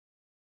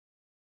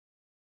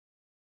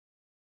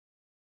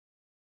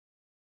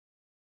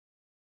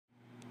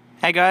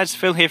Hey guys,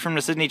 Phil here from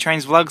the Sydney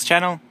Trains Vlogs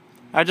channel.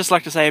 I'd just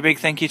like to say a big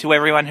thank you to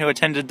everyone who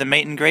attended the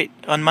meet and greet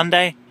on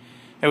Monday.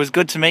 It was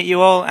good to meet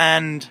you all,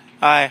 and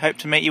I hope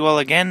to meet you all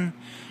again.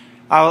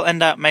 I will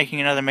end up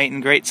making another meet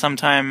and greet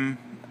sometime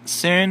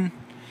soon,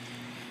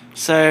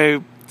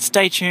 so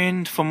stay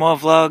tuned for more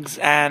vlogs,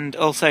 and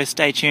also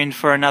stay tuned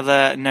for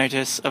another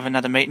notice of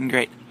another meet and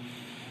greet.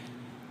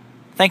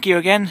 Thank you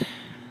again.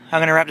 I'm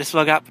going to wrap this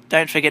vlog up.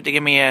 Don't forget to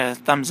give me a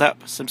thumbs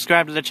up,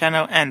 subscribe to the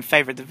channel, and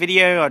favourite the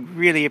video. I'd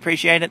really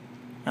appreciate it.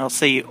 I'll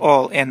see you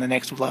all in the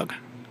next vlog.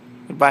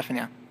 Goodbye for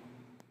now.